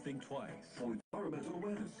twice Think twice. for environmental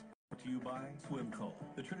awareness. Brought to you by Swimco,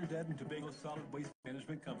 the Trinidad and Tobago Solid Waste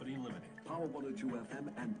Management Company Limited. Power 102 FM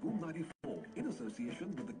and Boom 94 in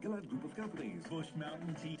association with the Gillard Group of Companies. Bush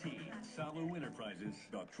Mountain TT, Salu Enterprises,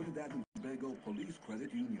 The Trinidad and Tobago Police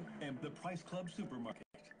Credit Union. and the Price Club Supermarket.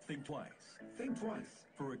 Think twice Think twice.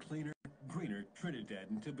 for a cleaner, greener Trinidad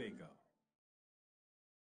and Tobago.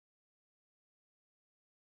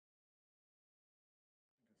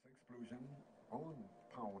 Sexplosion on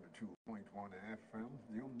Power 102.1 FM,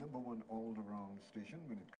 your number one all-around station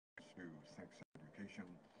when it comes to sex education.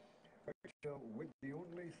 With the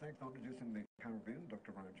only sexologist in the Caribbean,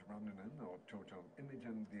 Dr. Raj running in our total image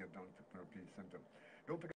and the adult therapy center.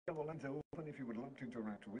 Don't forget our lines are open if you would love to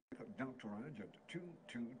interact with Dr. Raj at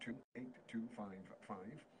 222-8255.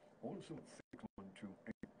 Also at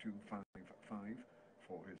 612-8255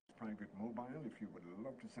 for his private mobile. If you would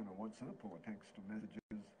love to send a WhatsApp or text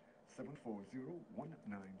messages,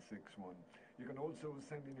 740-1961. You can also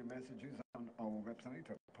send in your messages on our website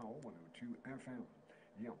at Power 102 FM.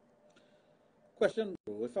 Yeah. Question: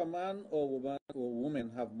 if a man or woman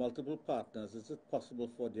have multiple partners, is it possible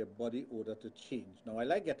for their body odor to change? Now, I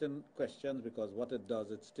like getting questions because what it does,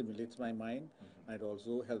 it stimulates my mind, and it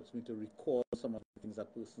also helps me to recall some of the things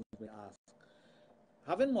that persons may ask.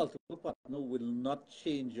 Having multiple partners will not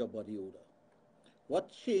change your body odor. What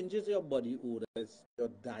changes your body odor is your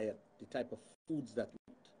diet, the type of foods that you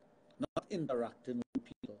eat, not interacting with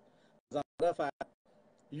people. As a matter of fact,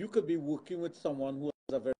 you could be working with someone who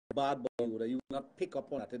has a very bad body odor. You will not pick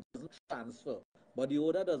up on that. It doesn't transfer. Body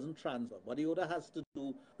odor doesn't transfer. Body odor has to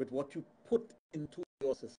do with what you put into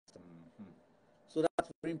your system. So that's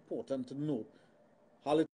very important to note.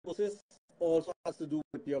 Halitosis also has to do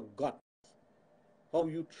with your gut. How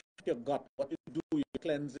you treat your gut, what you do, your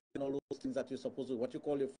cleansing, and all those things that you're supposed to do, what you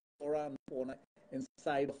call your flora and fauna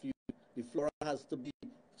inside of you. The flora has to be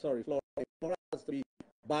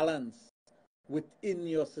balanced within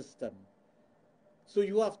your system. So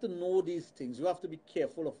you have to know these things. You have to be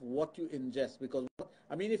careful of what you ingest, because,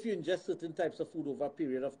 I mean, if you ingest certain types of food over a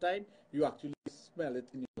period of time, you actually smell it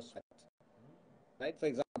in your sweat. Right? For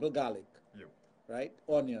example, garlic. Yeah. Right?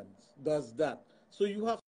 Onions. Does that. So you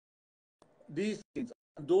have these things.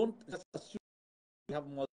 Don't just assume you have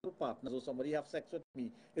multiple partners or somebody have sex with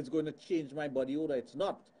me, it's going to change my body odor. It's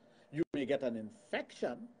not. You may get an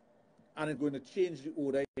infection and it's going to change the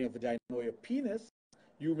odor in your vagina or your penis.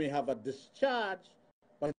 You may have a discharge,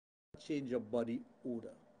 but it will change your body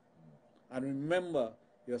odor. And remember,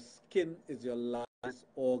 your skin is your largest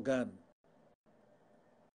organ.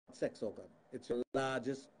 Sex organ. It's your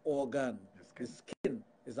largest organ. The skin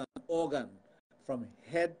is an organ. From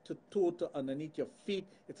head to toe to underneath your feet,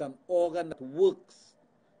 it's an organ that works.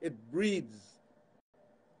 It breathes.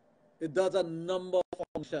 It does a number of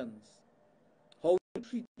functions. How you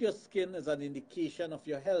treat your skin is an indication of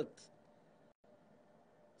your health.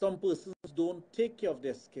 Some persons don't take care of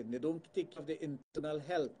their skin. They don't take care of their internal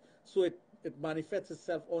health. So it manifests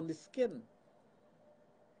itself on the skin.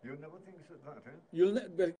 You'll never think of that,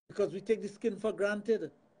 eh? Because we take the skin for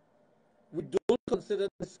granted. We don't consider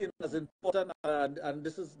the skin as important, and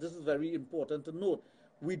this is very important to note.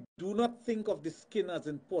 We do not think of the skin as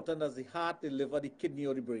important as the heart, the liver, the kidney,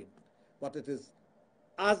 or the brain. But it is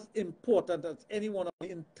as important as any one of the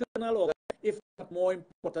internal organs, if not more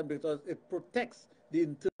important, because it protects the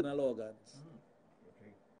internal organs.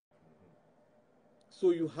 Okay.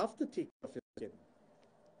 So you have to take care of your skin.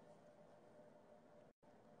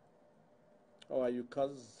 How are you,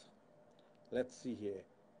 cuz? Let's see here.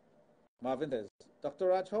 Marvin says, Dr.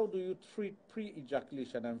 Raj, how do you treat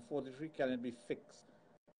pre-ejaculation? I'm 43, can it be fixed?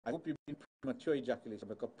 I hope you mean premature ejaculation,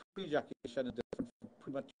 because pre-ejaculation is different from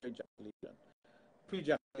premature ejaculation.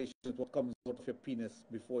 Pre-ejaculation is what comes out of your penis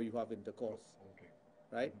before you have intercourse. Okay.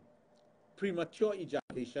 Right? Premature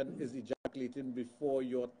ejaculation is ejaculating before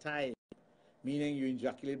your time, meaning you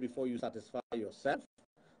ejaculate before you satisfy yourself,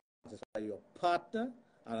 satisfy your partner,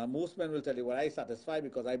 and most men will tell you, well, I satisfy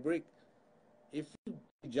because I break. If you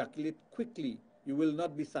ejaculate quickly, you will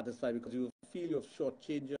not be satisfied because you will feel you have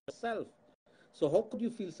shortchanged yourself. So how could you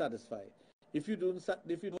feel satisfied? If you don't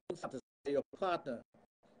satisfy your partner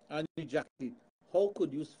and you ejaculate, how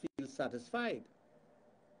could you feel satisfied?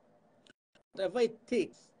 Whatever it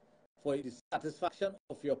takes for the satisfaction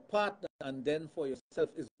of your partner and then for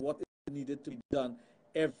yourself is what is needed to be done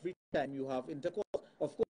every time you have intercourse.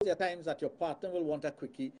 Of course, there are times that your partner will want a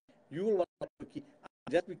quickie, you will want a quickie, and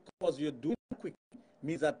just because you're doing a quickie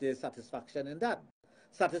means that there's satisfaction in that.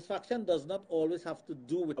 Satisfaction does not always have to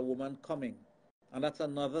do with a woman coming. And that's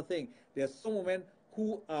another thing. There's some women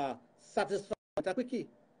who are satisfied with a quickie,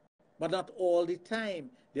 but not all the time.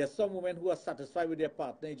 There are some women who are satisfied with their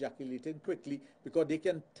partner ejaculating quickly because they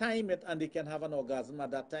can time it and they can have an orgasm at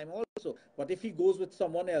that time also. But if he goes with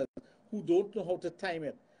someone else who don't know how to time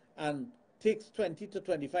it and takes 20 to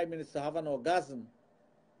 25 minutes to have an orgasm,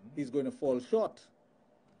 he's going to fall short.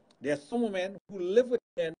 There are some women who live with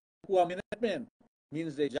men who are minute men,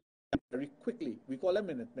 means they ejaculate very quickly. We call them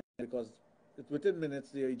minute men because within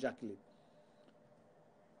minutes they ejaculate.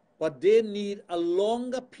 But they need a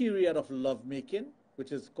longer period of lovemaking,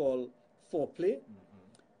 which is called foreplay,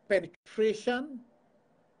 penetration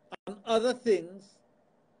and other things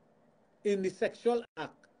in the sexual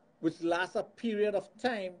act, which lasts a period of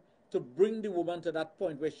time to bring the woman to that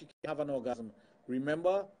point where she can have an orgasm.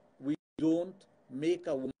 Remember, we don't make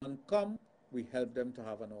a woman come, we help them to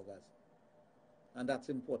have an orgasm. And that's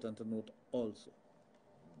important to note also.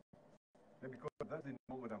 Because that's the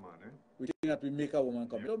norm with a man, eh? We think that we make a woman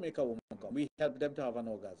come. We don't make a woman come. We help them to have an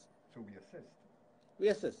orgasm. So we assist. We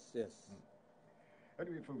assist, yes.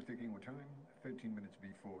 Anyway, folks, taking our time, 13 minutes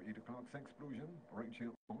before 8 o'clock, Sexplosion, right here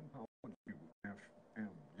on Power 2 FM.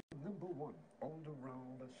 Number one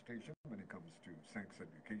all-around station when it comes to sex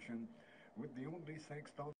education, with the only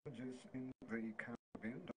sexologist in the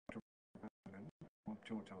Caribbean, Dr. Raj of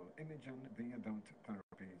Total Image and the Adult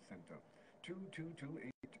Therapy Center.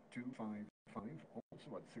 222-8255, also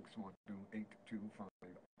at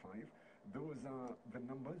 612-8255. Those are the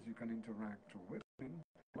numbers you can interact with him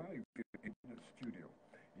live in the studio.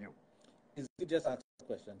 Yeah. Is it just ask a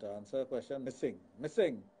question to answer a question? Missing.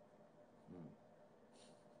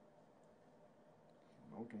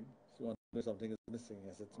 Okay. So you want to know something is missing?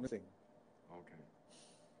 Yes, it's missing. Okay.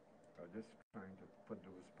 Just trying to put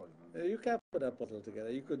those puzzles. You can't put that puzzle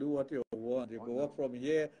together. You could do what you want. You could walk from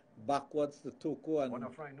here backwards to Toko and... On a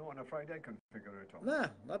Friday I can figure it out. Nah,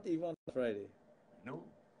 not even on a Friday. No?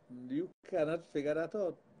 You cannot figure that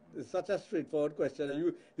out. It's such a straightforward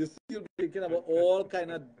question. You still thinking about all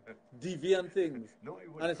kind of deviant things. No, it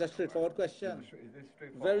and it's a straightforward question. It is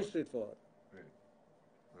straightforward. Very straightforward. Right.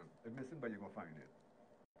 It's missing, but you're going to find it.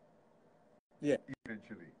 Yeah.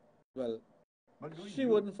 Eventually. Well, but no, she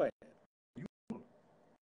wouldn't find it. You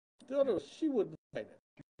will. No, she wouldn't find it.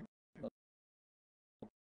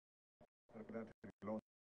 No.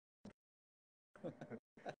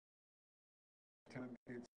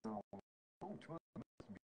 It's now 12 minutes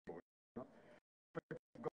before.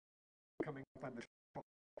 Coming up at the top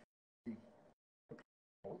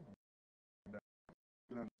of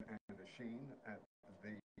and Shane at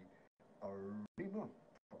the Arima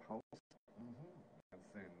house.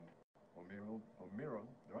 That's in Omira,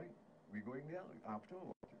 right? We going there after?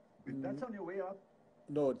 That's on your way up?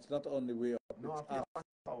 No, it's not on the way up. No, it's after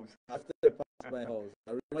your house. After they pass my house.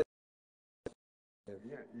 Arima.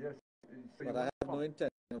 Yeah, yes. So but I have no intention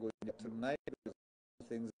of going there tonight because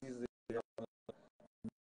things easy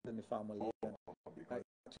in the family.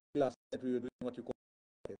 Last night we were doing what you call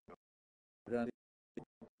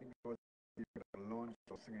launch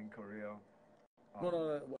or singing career. No,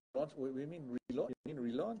 launch. We mean relaunch. You mean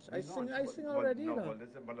relaunch? I sing already. No, you know.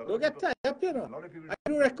 listen, but don't get tied up, you know. A lot of people I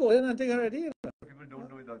do recording and thing already. You know. People don't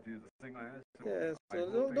know that you're the singer. So yes,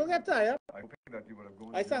 so don't get tired. I hope that you would have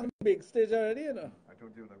gone. I sang the big stage already, you know. I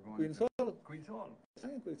thought you would have gone. Queen's Hall. Queen's Hall. I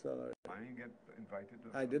sang Queen's Hall already. I didn't get invited.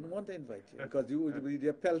 I didn't want to invite you because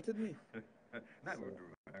you pelted me. I won't do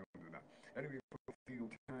that. I won't do that. Anyway, for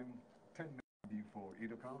time 10 minutes before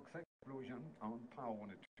 8 o'clock, Sexplosion on Power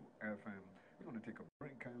 102 FM. We're going to take a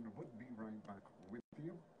break and we'll be right back with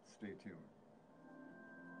you. Stay tuned.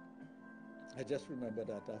 I just remember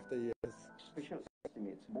that after years. Official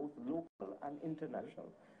estimates, both local and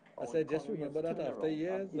international. I said, just remember that after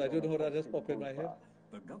years. I don't know how that just popped in my head.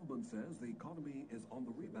 The government says the economy is on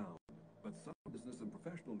the rebound, but some business and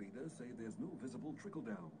professional leaders say there's no visible trickle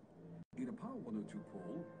down. In a Power 102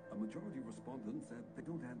 poll, a majority of respondents said they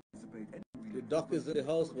don't anticipate any. The doc is in the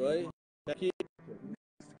house, boy. Check it.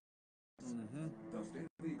 The state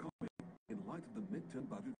of the economy in light of the midterm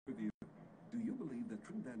budget review. Do you believe the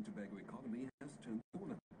Trinidad and Tobago economy has turned the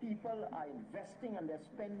corner? People are investing and they're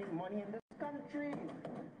spending money in this country.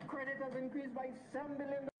 Credit has increased by $7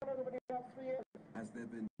 billion over the last 3 years. Has there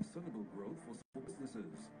been considerable growth for small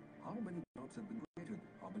businesses? How many jobs have been created?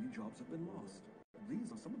 How many jobs have been lost?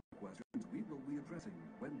 These are some of the questions we will be addressing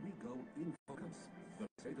when we go in focus. The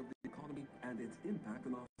state of the economy and its impact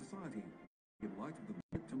on our society in light of the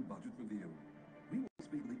midterm budget review. We will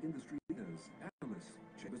speak to the industry leaders, analysts,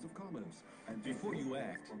 chambers of commerce, and before you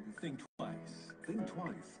act, think twice. Think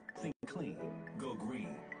twice. Think clean. Go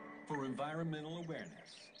green. For environmental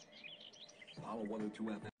awareness. Power 102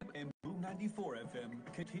 FM and Boom 94 FM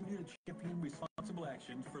continue to champion responsible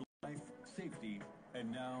actions for life, safety,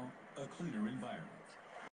 and now a cleaner environment.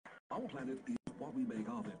 Our planet is what we make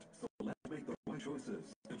of it, so let's make the right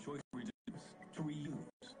choices. The choice to reduce, to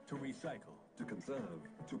reuse, to recycle, to conserve,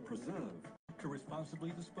 to preserve, to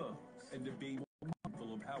responsibly dispose, and to be more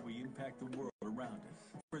mindful of how we impact the world around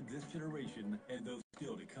us for this generation and those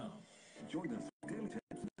still to come. Join us for daily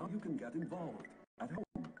tips on how you can get involved at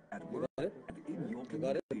home, at work, and in your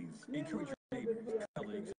communities. Encourage your neighbors,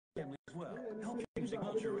 colleagues, and family as well. Help change the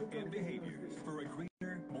culture and behaviors for a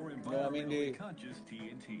greener, more environmentally conscious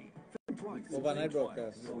TNT. Think twice. Overnight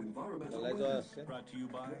broadcast. So environmental Like awareness. Brought to you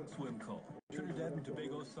by Swimco, Trinidad and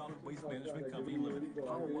Tobago Solid Waste Management Company Limited.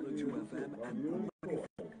 Power 102 FM and 94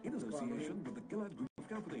 in association with the Gillard Group of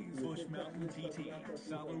Companies. Bush Mountain TT,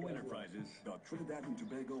 Salo Enterprises, The Trinidad and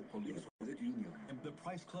Tobago Police Credit Union. and the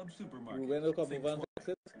Price Club Supermarket. Ruben will come Think over and twice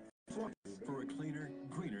fix it. for a cleaner,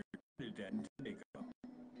 greener Trinidad and Tobago.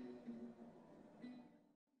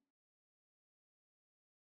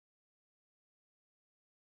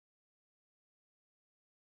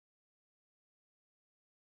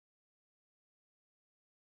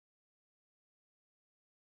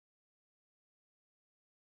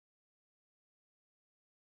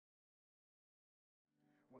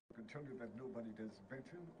 Well, I can tell you that nobody does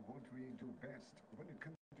better what we do best when it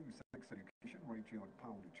comes to sex education right here on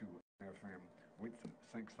Power 2 FM with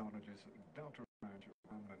sexologist Dr. Raj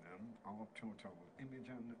and our total image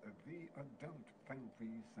and the Adult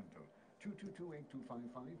Therapy Center.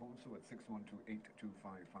 222-8255, also at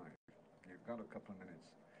 612-8255. You've got a couple of minutes.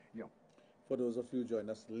 Yeah. For those of you join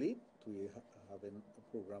us late, we having a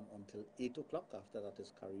program until 8 o'clock. After that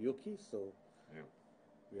is karaoke, so Yeah.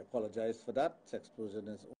 we apologize for that. Sexplosion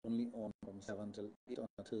is only on from 7 till 8 on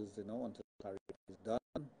a Thursday now until karaoke is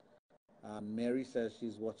done. And Mary says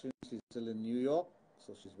she's watching. She's still in New York,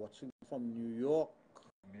 so she's watching from New York.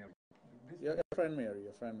 Mary. Your friend Mary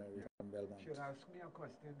from Belmont. She had asked me a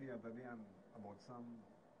question the other day about some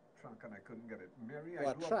track and I couldn't get it. Mary, Oh,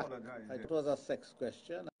 I a do track. apologize. It was a sex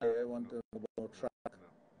question. I want to know about track.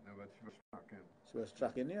 No, but she was tracking. She was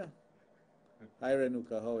tracking you. Hi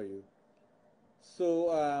Renuka, how are you? So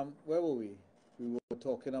where were we? We were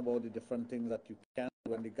talking about the different things that you can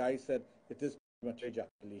do. When the guy said it is premature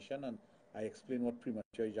ejaculation, and I explained what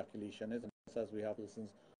premature ejaculation is, and it says we have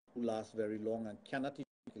persons who last very long and cannot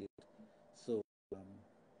ejaculate. So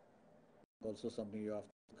also something you have to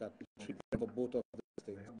look at treatment for both of these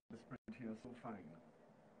things. They have this print here so fine.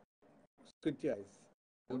 Squint your eyes.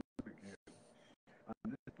 And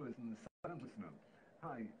this person, silent listener.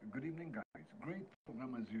 Hi, good evening, guys. Great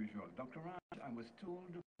program as usual. Dr. Raj, I was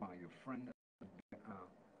told by a friend that there are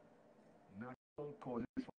natural causes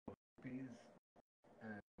for herpes.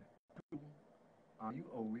 And two, are you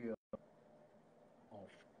aware of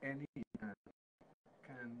any and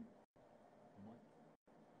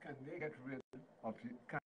can they get rid of it?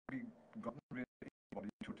 Can be gotten rid of the body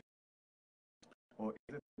totally? Or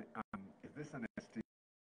is this an STD?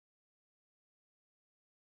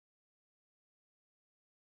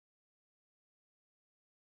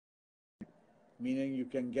 Meaning you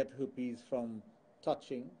can get herpes from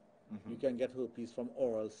touching, you can get herpes from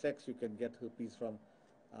oral sex, you can get herpes from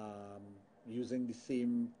using the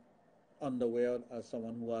same underwear as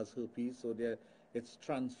someone who has herpes. So it's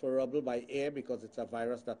transferable by air because it's a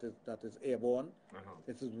virus that is airborne.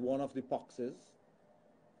 It is one of the poxes,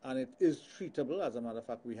 and it is treatable. As a matter of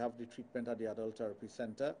fact, we have the treatment at the Adult Therapy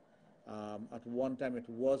Center. At one time, it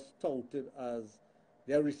was touted as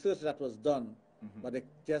their research that was done. But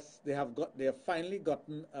they have finally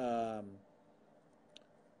gotten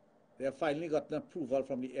approval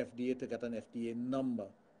from the FDA to get an FDA number,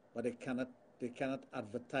 but they cannot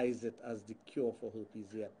advertise it as the cure for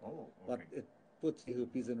herpes yet. Oh, okay. But it puts the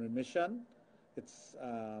herpes in remission. It's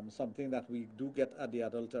something that we do get at the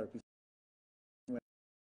Adult Therapy.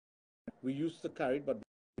 We used to carry it, but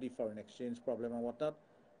the foreign exchange problem and whatnot,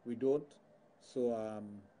 we don't. So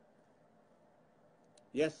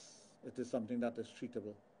yes, it is something that is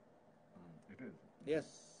treatable. It is.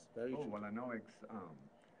 Yes, very Oh, treatable. well, I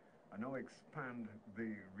now expand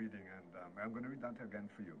the reading, and I'm going to read that again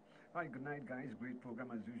for you. Hi, good night, guys. Great program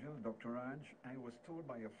as usual. Dr. Raj, I was told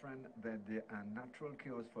by a friend that there are natural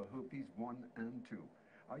cures for herpes 1 and 2.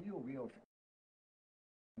 Are you aware of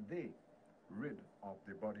they rid of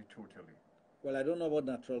the body totally? Well, I don't know about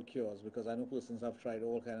natural cures because I know persons have tried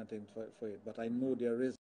all kind of things for it, but I know there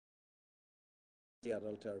is the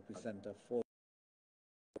Adult Therapy Center for it.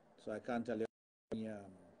 So I can't tell you any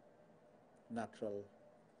natural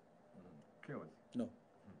cures. No,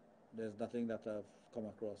 there's nothing that I've come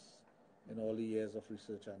across in all the years of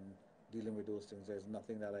research and dealing with those things. There's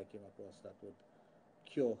nothing that I came across that would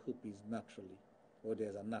cure herpes naturally, or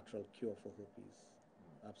there's a natural cure for herpes.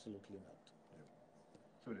 Absolutely not.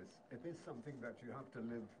 So it is something that you have to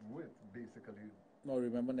live with, basically. No,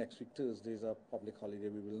 remember next week Thursday is a public holiday.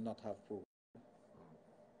 We will not have program.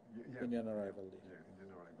 Indian Arrival Day. Yeah,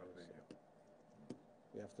 Indian Arrival Day. So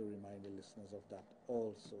we have to remind the listeners of that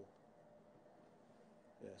also.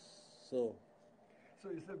 Yes. So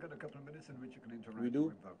you still got a couple of minutes in which you can interact we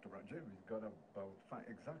do. with Dr. Raj. We've got about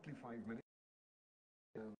exactly 5 minutes.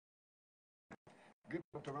 Give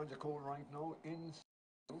Dr. Raj a call right now in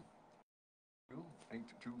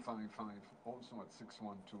 8255, also at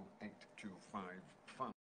 612-8255.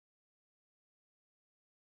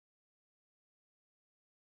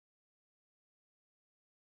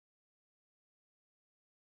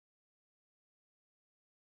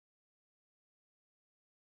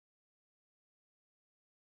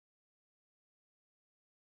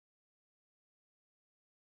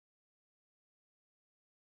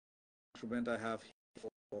 Instrument I have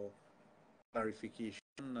here for clarification,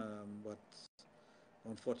 but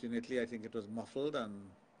unfortunately I think it was muffled,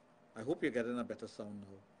 and I hope you're getting a better sound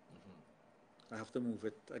now. I have to move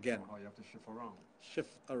it again. Oh, you have to shift around.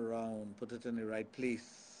 Shift around, put it in the right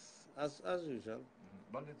place, as usual.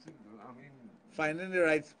 But it's, I mean... Finding the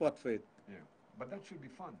right spot for it. Yeah, but that should be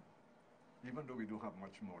fun. Even though we don't have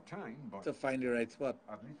much more time, but... To find the right spot.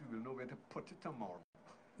 At least we will know where to put it tomorrow.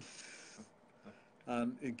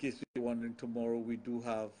 And in case you're wondering, tomorrow we do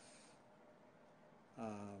have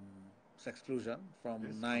Sexplosion from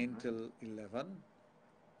 9 till 11.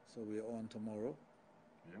 So we're on tomorrow.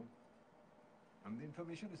 Yeah. And the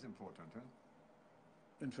information is important, huh?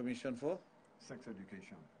 Information for? Sex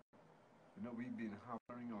education. You know, we've been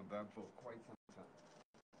hammering on that for quite some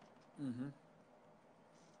time.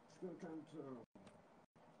 Still can't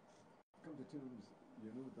come to terms,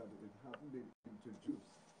 you know, that it hasn't been introduced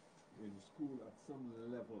in school at some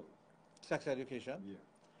level. Sex education? Yeah.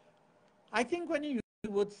 I think when you use the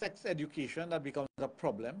word sex education, that becomes a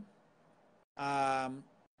problem.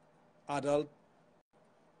 Adult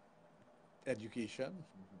education,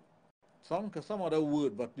 some other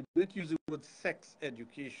word, but you don't use the word sex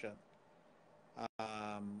education.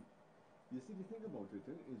 You see, the thing about it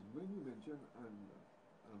is when you mention, and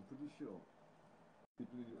I'm pretty sure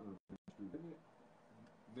people when you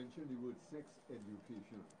mention the word sex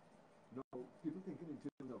education, now people thinking in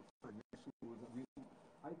terms of primary schools.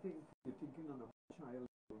 I think you're thinking on a child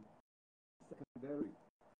level, secondary,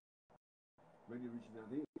 when you reach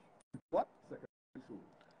that age. What? Secondary school.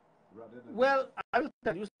 Rather than... Well, I will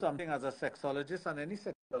tell you something as a sexologist, and any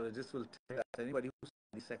sexologist will tell you that anybody who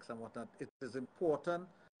studies sex and whatnot, it is important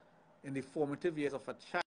in the formative years of a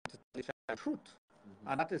child to tell the child the truth,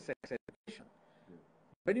 and that is sex education. Yeah.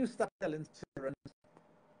 When you start telling children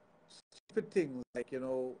stupid things like, you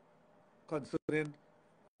know, concerning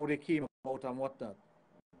how they came about and whatnot,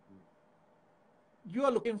 you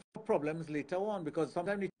are looking for problems later on, because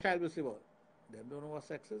sometimes the child will say, well, they don't know what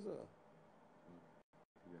sex is.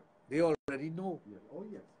 They already know. Yeah. Oh,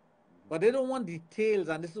 yes. But they don't want details,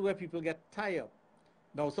 and this is where people get tired.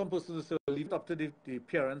 Now, some persons will say, well, leave it up to the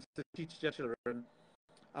parents to teach their children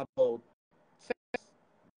about sex.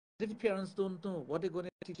 If the parents don't know what they're going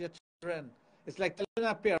to teach their children, it's like telling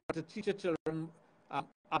a parent to teach your children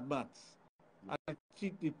maths. And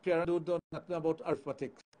the parent don't know nothing about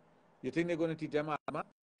arithmetic. You think they're going to teach them maths?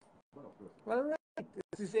 Well, right.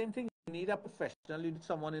 It's the same thing. You need a professional. You need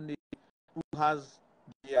someone who has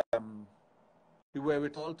the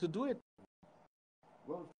wherewithal to do it.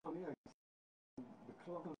 Well, funny, the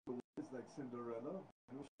clock on the wall is like Cinderella.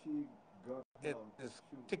 You know, she got her... It is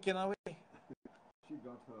ticking away. She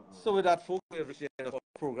got her... So with that, folks, we've reached the end of our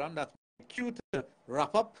program. That's my cue to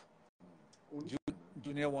wrap up.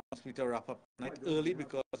 Junior wants me to wrap up tonight early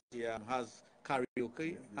because he has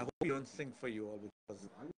karaoke. I hope he don't sing for you all, because...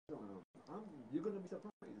 You're going to be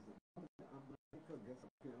surprised. I'm going to make a guest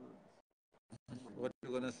appearance. What are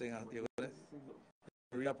you going to sing? You're going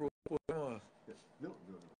to read a program? No.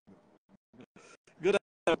 Good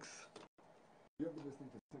night, folks. You have been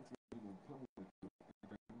listening to Sexologist on Power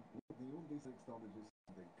with the only sexologist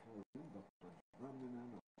in the Caribbean, Dr. Raj,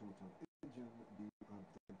 and Total Agent, the Adult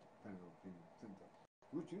Therapy Center,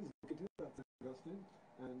 which is located at St. Augustine.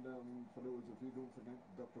 And for those of you, don't forget,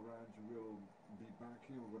 Dr. Raj will be back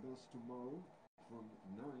here with us tomorrow from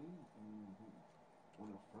 9 on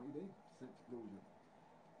a Friday, Sexplosion.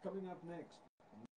 Coming up next,